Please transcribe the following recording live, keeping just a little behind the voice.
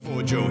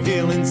Joe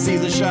Hill and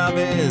Cesar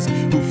Chavez,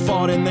 who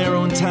fought in their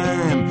own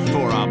time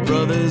for our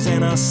brothers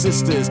and our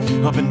sisters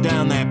up and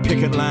down that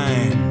picket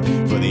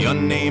line, for the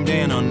unnamed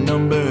and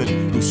unnumbered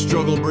who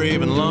struggle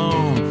brave and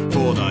long,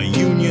 for the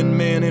Union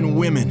men and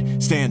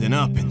women standing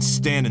up and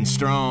standing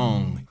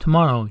strong.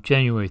 Tomorrow,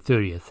 January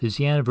 30th, is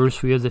the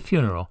anniversary of the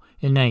funeral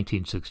in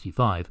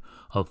 1965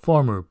 of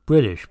former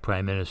British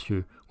Prime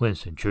Minister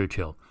Winston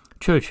Churchill.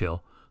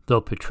 Churchill,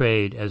 though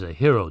portrayed as a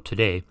hero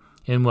today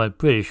in what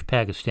British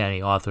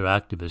Pakistani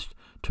author-activist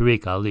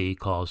Tariq Ali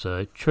calls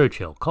a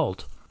Churchill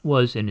cult,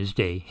 was in his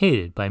day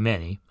hated by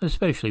many,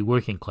 especially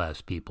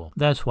working-class people.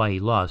 That's why he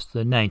lost the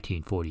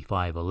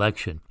 1945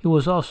 election. He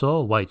was also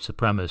a white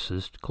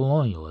supremacist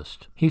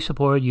colonialist. He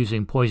supported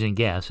using poison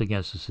gas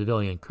against the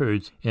civilian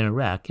Kurds in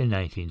Iraq in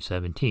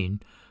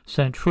 1917,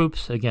 sent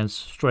troops against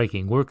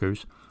striking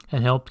workers,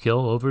 and helped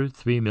kill over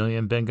 3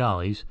 million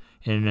Bengalis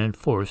in an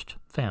enforced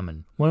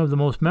famine. One of the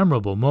most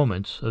memorable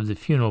moments of the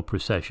funeral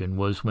procession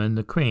was when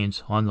the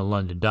cranes on the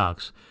London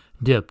docks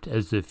dipped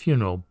as the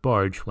funeral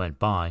barge went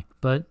by.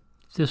 But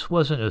this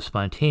wasn't a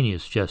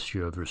spontaneous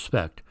gesture of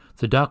respect.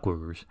 The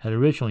dockworkers had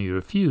originally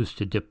refused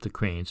to dip the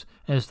cranes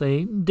as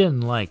they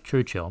didn't like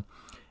Churchill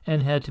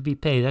and had to be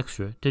paid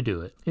extra to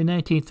do it. In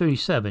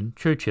 1937,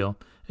 Churchill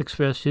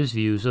expressed his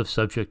views of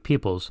subject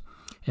peoples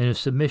in a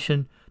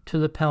submission to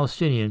the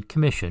Palestinian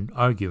Commission,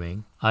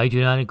 arguing, "I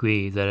do not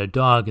agree that a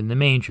dog in the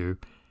manger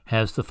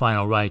has the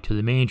final right to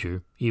the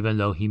manger, even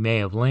though he may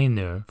have lain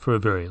there for a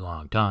very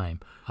long time.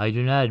 I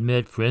do not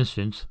admit, for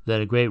instance, that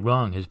a great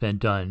wrong has been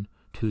done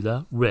to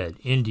the Red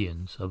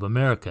Indians of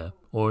America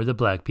or the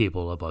black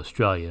people of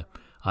Australia.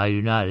 I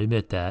do not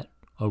admit that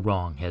a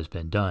wrong has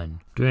been done."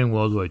 During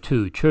World War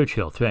II,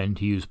 Churchill threatened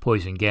to use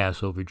poison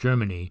gas over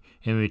Germany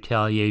in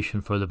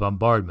retaliation for the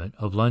bombardment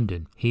of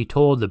London. He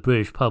told the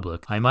British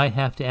public, "I might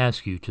have to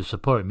ask you to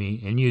support me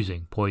in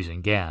using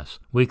poison gas.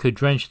 We could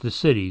drench the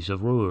cities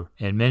of Ruhr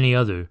and many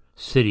other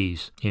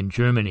cities in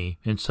Germany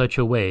in such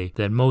a way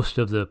that most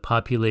of the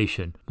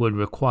population would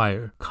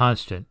require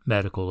constant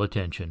medical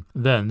attention."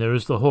 Then there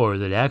is the horror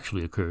that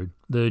actually occurred,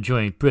 the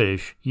joint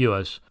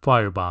British-U.S.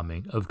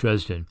 firebombing of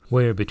Dresden,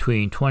 where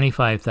between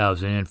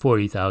 25,000 and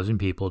 40,000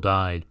 people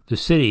died. The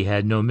city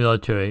had no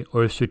military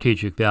or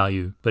strategic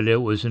value, but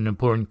it was an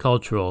important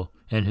cultural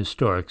and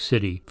historic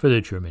city for the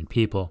German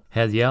people.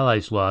 Had the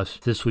Allies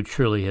lost, this would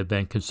surely have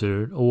been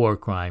considered a war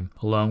crime,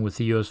 along with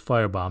the U.S.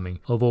 firebombing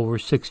of over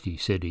 60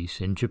 cities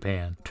in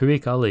Japan.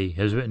 Tariq Ali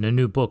has written a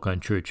new book on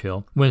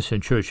Churchill,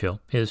 Winston Churchill,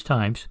 His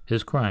Times,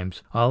 His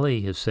Crimes.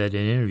 Ali has said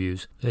in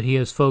interviews that he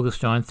has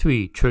focused on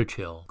 3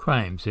 Churchill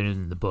crimes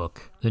in the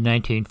book. The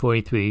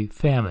 1943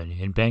 famine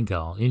in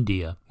Bengal,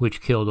 India, which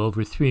killed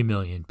over 3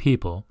 million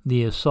people,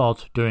 the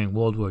assault during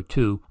World War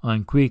II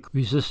on Greek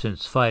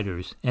resistance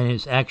fighters, and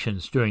his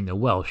actions during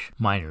the Welsh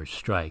miners'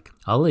 strike.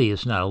 Ali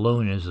is not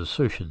alone in his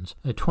assertions.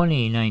 A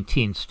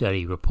 2019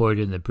 study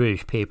reported in the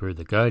British paper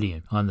The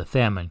Guardian on the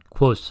famine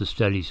quotes the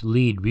study's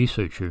lead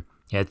researcher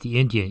at the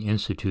Indian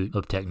Institute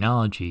of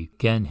Technology,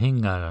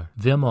 Ganhingar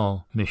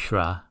Vimal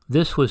Mishra.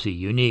 This was a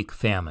unique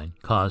famine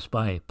caused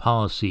by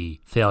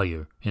policy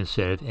failure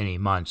instead of any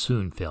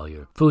monsoon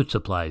failure. Food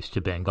supplies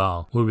to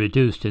Bengal were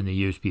reduced in the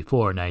years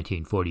before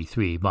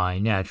 1943 by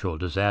natural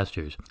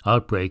disasters,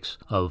 outbreaks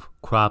of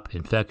crop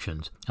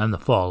infections, and the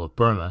fall of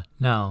Burma,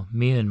 now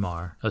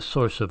Myanmar, a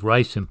source of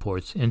rice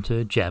imports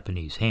into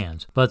Japanese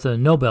hands. But the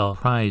Nobel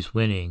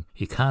Prize-winning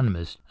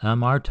economist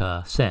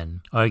Amartya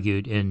Sen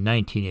argued in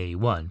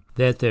 1981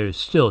 that there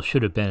still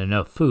should have been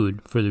enough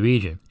food for the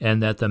region,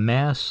 and that the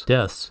mass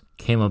deaths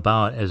came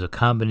about as a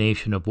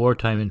combination of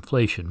wartime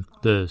inflation,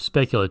 the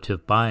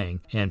speculative buying,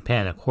 and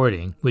panic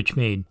hoarding, which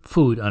made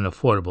food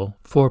unaffordable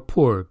for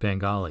poor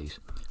Bengalis.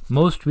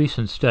 Most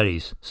recent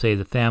studies say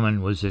the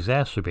famine was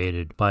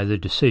exacerbated by the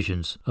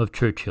decisions of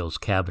Churchill's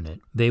cabinet.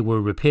 They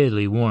were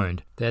repeatedly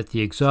warned that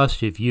the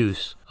exhaustive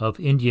use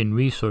of Indian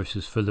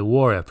resources for the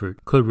war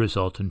effort could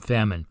result in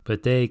famine,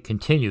 but they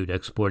continued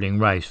exporting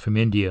rice from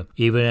India,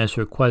 even as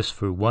requests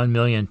for 1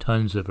 million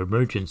tons of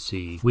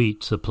emergency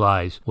wheat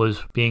supplies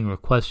was being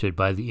requested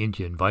by the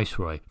Indian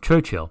viceroy.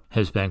 Churchill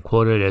has been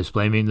quoted as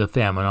blaming the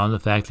famine on the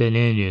fact that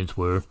Indians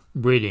were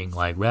breeding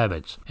like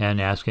rabbits,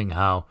 and asking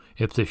how,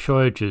 if the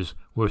shortages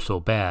were so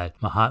bad,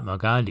 Mahatma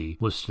Gandhi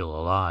was still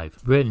alive.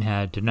 Britain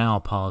had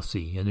denial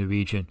policy in the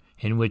region,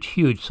 in which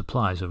huge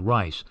supplies of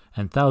rice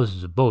and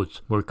thousands of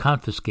boats were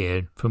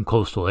confiscated from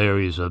coastal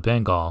areas of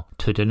Bengal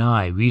to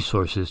deny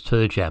resources to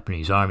the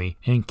Japanese army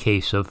in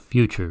case of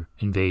future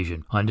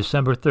invasion. On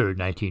December 3,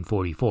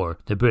 1944,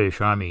 the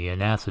British Army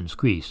in Athens,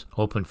 Greece,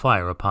 opened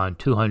fire upon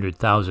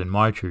 200,000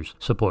 marchers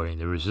supporting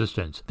the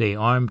resistance. They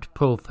armed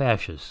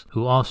pro-fascists,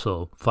 who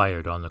also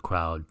fired on the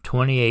crowd.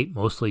 28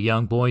 mostly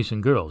young boys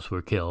and girls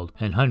were killed,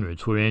 and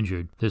hundreds were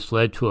injured. This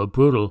led to a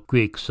brutal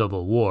Greek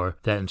civil war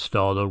that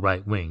installed a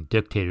right-wing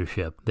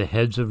dictatorship. The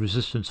heads of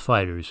resistance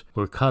fighters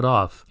were cut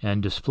off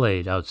and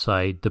displayed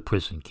outside the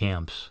prison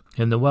camps.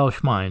 In the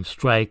Welsh mine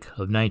strike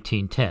of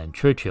 1910,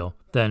 Churchill,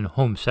 then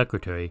Home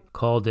Secretary,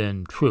 called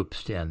in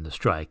troops to end the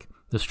strike.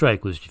 The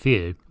strike was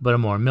defeated, but a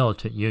more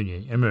militant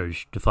union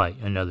emerged to fight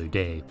another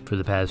day. For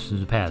the Past is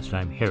the Past,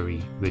 I'm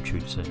Harry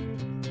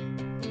Richardson.